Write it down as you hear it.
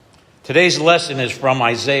Today's lesson is from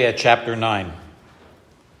Isaiah chapter 9.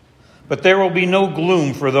 But there will be no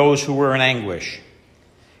gloom for those who were in anguish.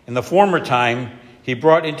 In the former time, he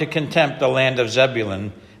brought into contempt the land of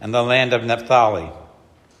Zebulun and the land of Naphtali.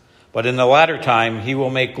 But in the latter time, he will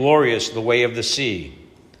make glorious the way of the sea,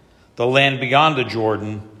 the land beyond the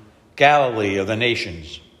Jordan, Galilee of the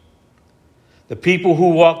nations. The people who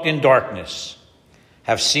walked in darkness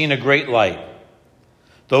have seen a great light.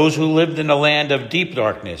 Those who lived in a land of deep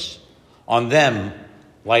darkness, on them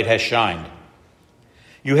light has shined.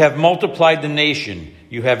 You have multiplied the nation,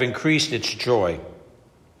 you have increased its joy.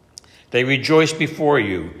 They rejoice before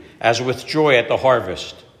you as with joy at the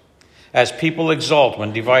harvest, as people exult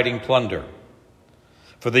when dividing plunder.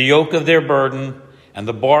 For the yoke of their burden and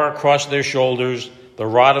the bar across their shoulders, the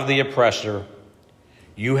rod of the oppressor,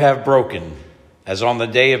 you have broken, as on the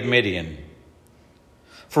day of Midian.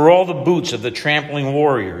 For all the boots of the trampling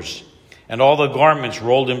warriors and all the garments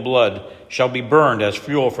rolled in blood shall be burned as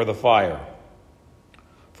fuel for the fire.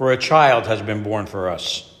 For a child has been born for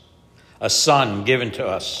us, a son given to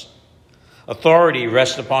us. Authority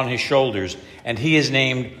rests upon his shoulders, and he is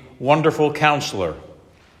named Wonderful Counselor,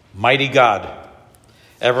 Mighty God,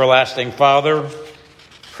 Everlasting Father,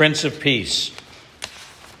 Prince of Peace.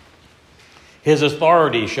 His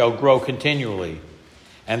authority shall grow continually,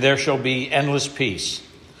 and there shall be endless peace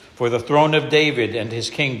for the throne of David and his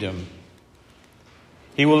kingdom.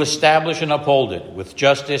 He will establish and uphold it with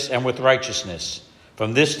justice and with righteousness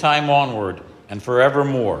from this time onward and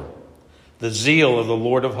forevermore. The zeal of the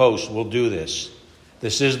Lord of hosts will do this.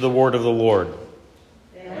 This is the word of the Lord.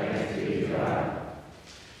 Thanks be to God.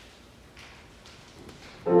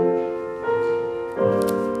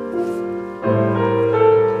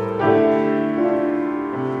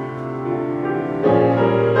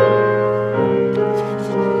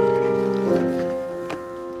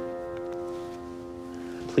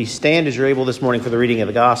 Please stand as you're able this morning for the reading of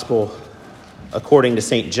the Gospel according to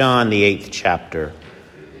St. John, the 8th chapter.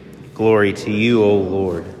 Glory to you, O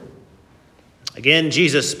Lord. Again,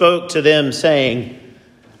 Jesus spoke to them, saying,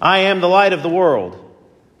 I am the light of the world.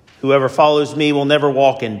 Whoever follows me will never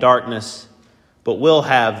walk in darkness, but will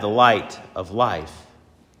have the light of life.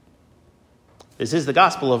 This is the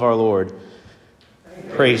gospel of our Lord.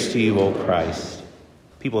 Praise to you, O Christ.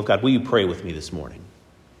 People of God, will you pray with me this morning?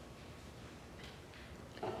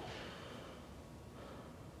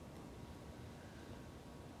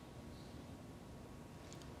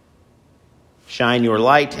 Shine your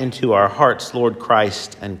light into our hearts, Lord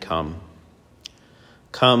Christ, and come.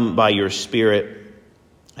 Come by your Spirit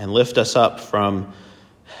and lift us up from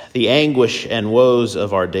the anguish and woes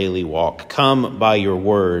of our daily walk. Come by your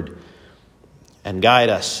word and guide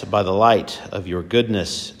us by the light of your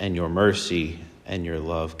goodness and your mercy and your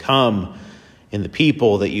love. Come in the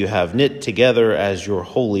people that you have knit together as your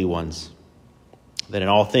holy ones, that in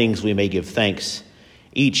all things we may give thanks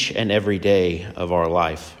each and every day of our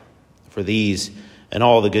life for these and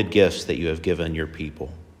all the good gifts that you have given your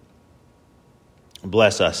people.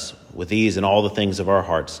 Bless us with these and all the things of our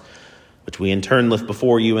hearts, which we in turn lift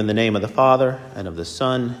before you in the name of the Father, and of the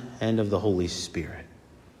Son, and of the Holy Spirit.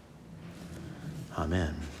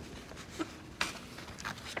 Amen.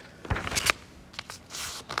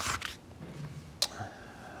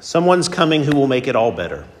 Someone's coming who will make it all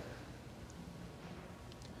better.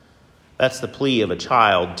 That's the plea of a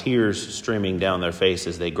child, tears streaming down their face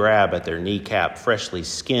as they grab at their kneecap, freshly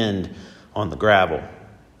skinned on the gravel,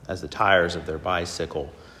 as the tires of their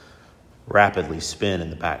bicycle rapidly spin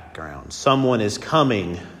in the background. Someone is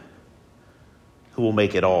coming who will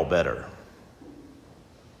make it all better.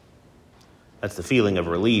 That's the feeling of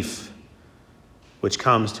relief which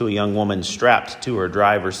comes to a young woman strapped to her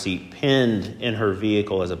driver's seat, pinned in her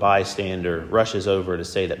vehicle as a bystander rushes over to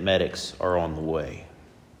say that medics are on the way.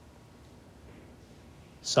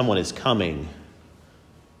 Someone is coming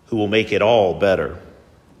who will make it all better.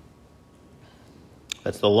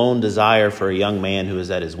 That's the lone desire for a young man who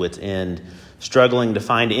is at his wit's end, struggling to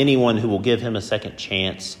find anyone who will give him a second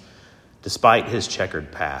chance despite his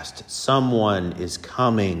checkered past. Someone is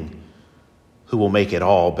coming who will make it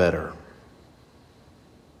all better.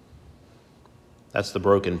 That's the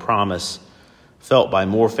broken promise felt by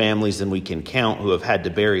more families than we can count who have had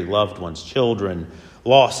to bury loved ones, children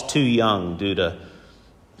lost too young due to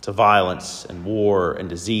violence and war and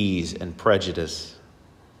disease and prejudice.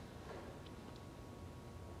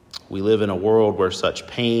 We live in a world where such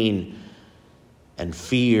pain and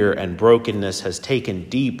fear and brokenness has taken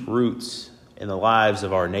deep roots in the lives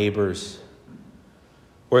of our neighbors,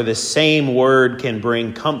 where this same word can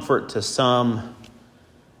bring comfort to some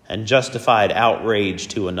and justified outrage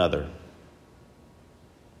to another.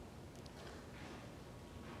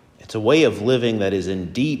 It's a way of living that is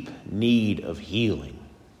in deep need of healing.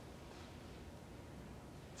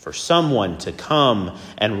 For someone to come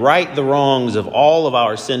and right the wrongs of all of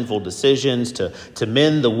our sinful decisions, to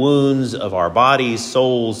mend the wounds of our bodies,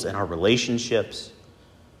 souls, and our relationships,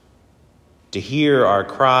 to hear our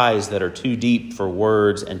cries that are too deep for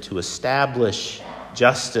words, and to establish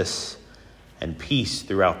justice and peace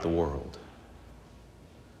throughout the world.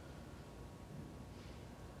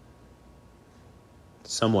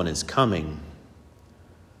 Someone is coming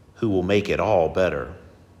who will make it all better.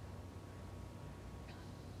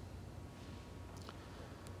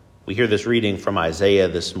 We hear this reading from Isaiah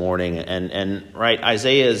this morning, and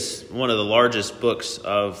Isaiah is one of the largest books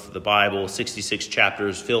of the Bible, 66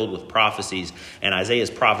 chapters filled with prophecies, and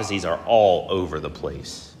Isaiah's prophecies are all over the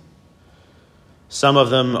place. Some of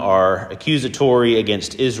them are accusatory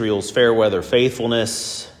against Israel's fair weather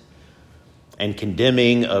faithfulness and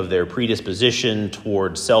condemning of their predisposition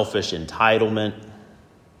toward selfish entitlement,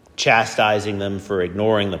 chastising them for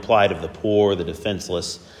ignoring the plight of the poor, the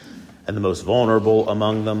defenseless, and the most vulnerable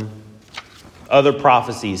among them. Other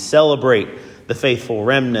prophecies celebrate the faithful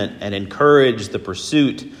remnant and encourage the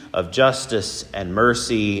pursuit of justice and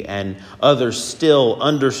mercy, and others still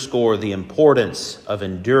underscore the importance of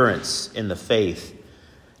endurance in the faith,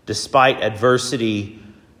 despite adversity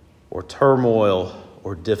or turmoil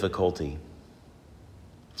or difficulty.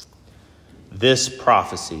 This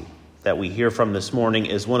prophecy that we hear from this morning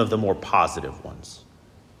is one of the more positive ones.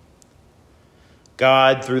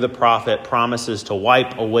 God, through the prophet, promises to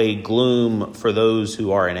wipe away gloom for those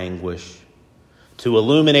who are in anguish, to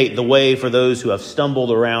illuminate the way for those who have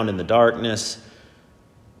stumbled around in the darkness,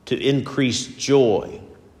 to increase joy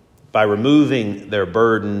by removing their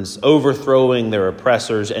burdens, overthrowing their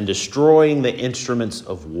oppressors, and destroying the instruments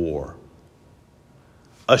of war,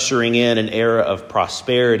 ushering in an era of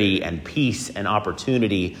prosperity and peace and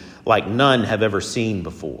opportunity like none have ever seen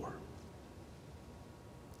before.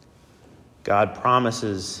 God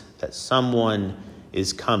promises that someone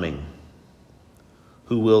is coming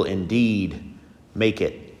who will indeed make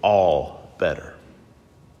it all better.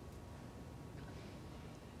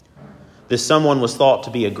 This someone was thought to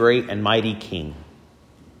be a great and mighty king,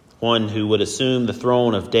 one who would assume the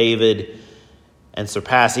throne of David and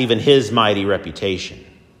surpass even his mighty reputation.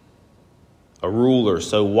 A ruler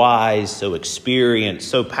so wise, so experienced,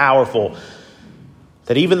 so powerful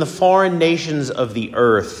that even the foreign nations of the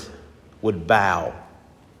earth would bow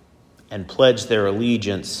and pledge their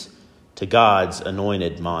allegiance to God's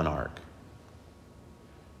anointed monarch.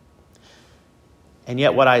 And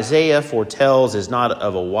yet what Isaiah foretells is not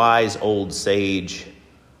of a wise old sage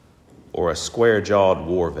or a square-jawed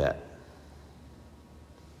war vet.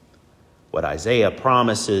 What Isaiah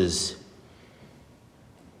promises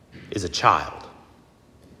is a child.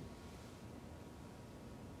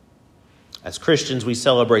 As Christians, we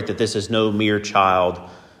celebrate that this is no mere child.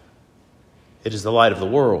 It is the light of the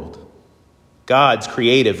world, God's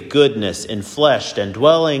creative goodness enfleshed and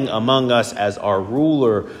dwelling among us as our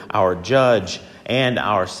ruler, our judge, and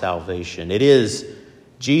our salvation. It is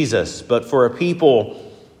Jesus, but for a people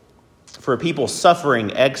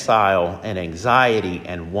suffering exile and anxiety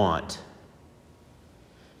and want,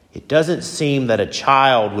 it doesn't seem that a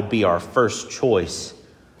child would be our first choice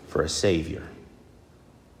for a Savior.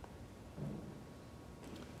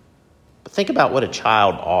 But think about what a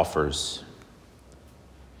child offers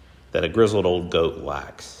that a grizzled old goat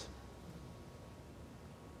lacks.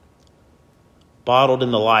 Bottled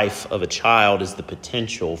in the life of a child is the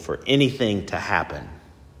potential for anything to happen,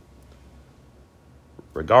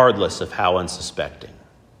 regardless of how unsuspecting.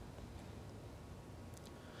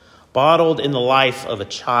 Bottled in the life of a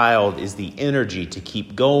child is the energy to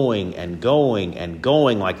keep going and going and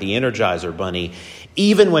going like the Energizer Bunny,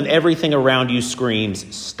 even when everything around you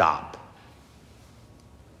screams, stop.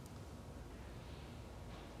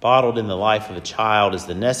 Bottled in the life of a child is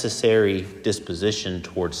the necessary disposition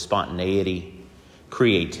towards spontaneity,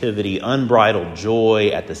 creativity, unbridled joy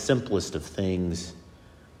at the simplest of things,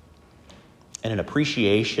 and an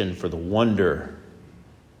appreciation for the wonder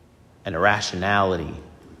and irrationality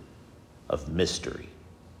of mystery.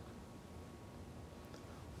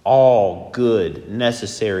 All good,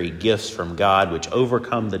 necessary gifts from God which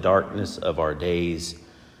overcome the darkness of our days,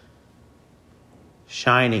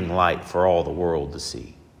 shining light for all the world to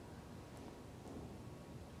see.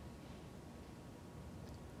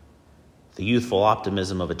 The youthful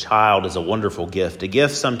optimism of a child is a wonderful gift. A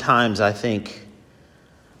gift sometimes I think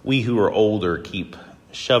we who are older keep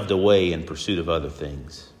shoved away in pursuit of other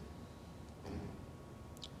things.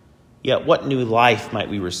 Yet what new life might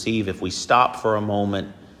we receive if we stop for a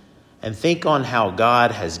moment and think on how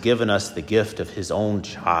God has given us the gift of his own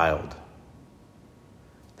child,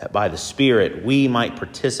 that by the Spirit we might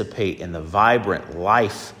participate in the vibrant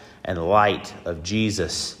life and light of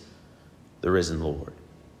Jesus, the risen Lord.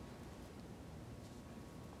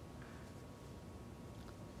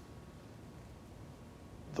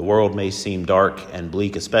 The world may seem dark and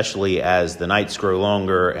bleak, especially as the nights grow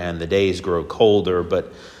longer and the days grow colder,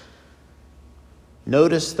 but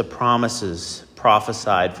notice the promises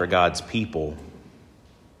prophesied for God's people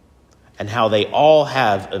and how they all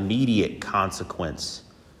have immediate consequence.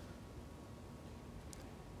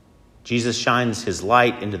 Jesus shines his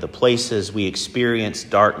light into the places we experience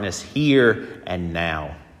darkness here and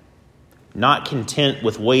now, not content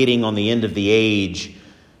with waiting on the end of the age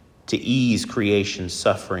to ease creation's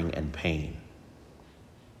suffering and pain.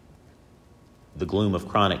 The gloom of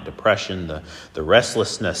chronic depression, the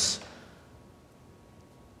restlessness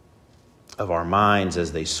of our minds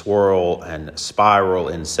as they swirl and spiral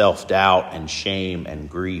in self-doubt and shame and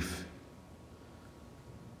grief.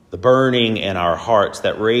 The burning in our hearts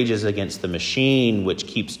that rages against the machine which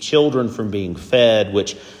keeps children from being fed,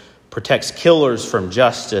 which protects killers from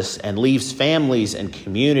justice, and leaves families and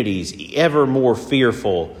communities ever more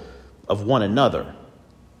fearful of one another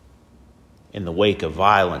in the wake of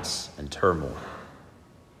violence and turmoil.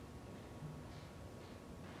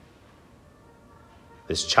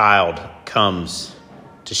 This child comes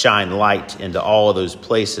to shine light into all of those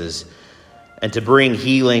places and to bring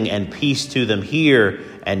healing and peace to them here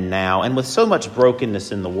and now. And with so much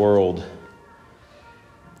brokenness in the world,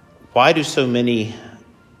 why do so many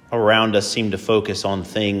around us seem to focus on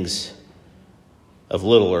things of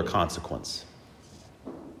little or consequence?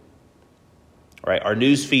 Right? Our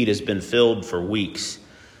news feed has been filled for weeks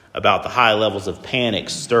about the high levels of panic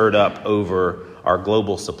stirred up over our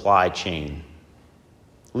global supply chain,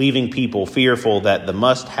 leaving people fearful that the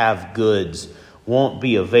must-have goods won't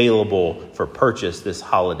be available for purchase this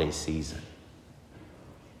holiday season.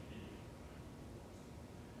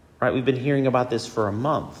 Right? We've been hearing about this for a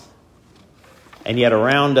month. And yet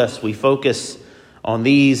around us, we focus on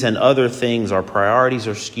these and other things. Our priorities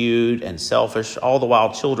are skewed and selfish, all the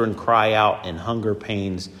while children cry out in hunger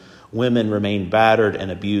pains. Women remain battered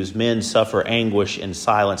and abused. Men suffer anguish in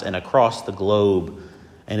silence. And across the globe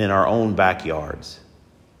and in our own backyards,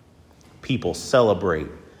 people celebrate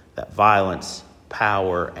that violence,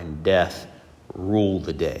 power, and death rule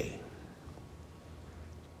the day.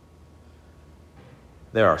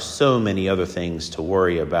 There are so many other things to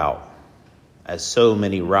worry about, as so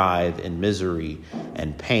many writhe in misery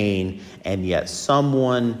and pain, and yet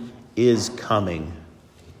someone is coming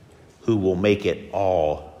who will make it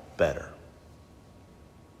all better.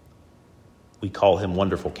 We call him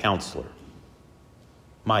Wonderful Counselor,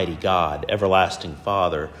 Mighty God, Everlasting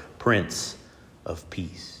Father, Prince of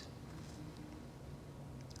Peace.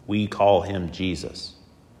 We call him Jesus.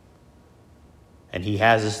 And he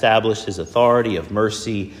has established his authority of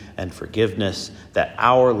mercy and forgiveness, that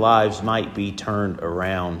our lives might be turned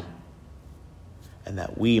around and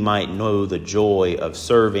that we might know the joy of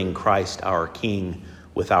serving Christ our King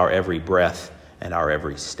with our every breath and our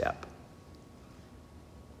every step.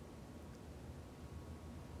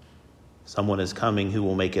 Someone is coming who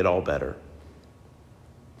will make it all better.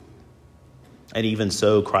 And even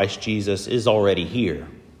so, Christ Jesus is already here,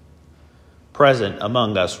 present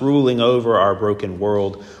among us, ruling over our broken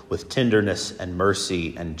world with tenderness and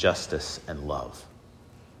mercy and justice and love.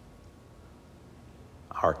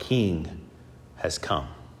 Our King has come.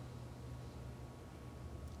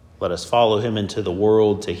 Let us follow him into the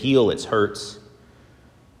world to heal its hurts,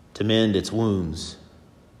 to mend its wounds,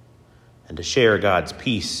 and to share God's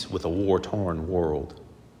peace with a war-torn world,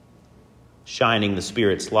 shining the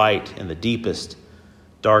Spirit's light in the deepest,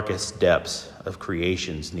 darkest depths of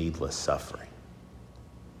creation's needless suffering.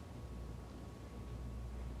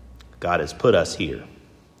 God has put us here,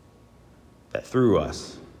 that through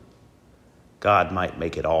us, God might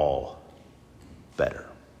make it all better.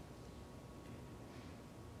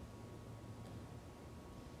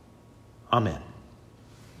 Amen.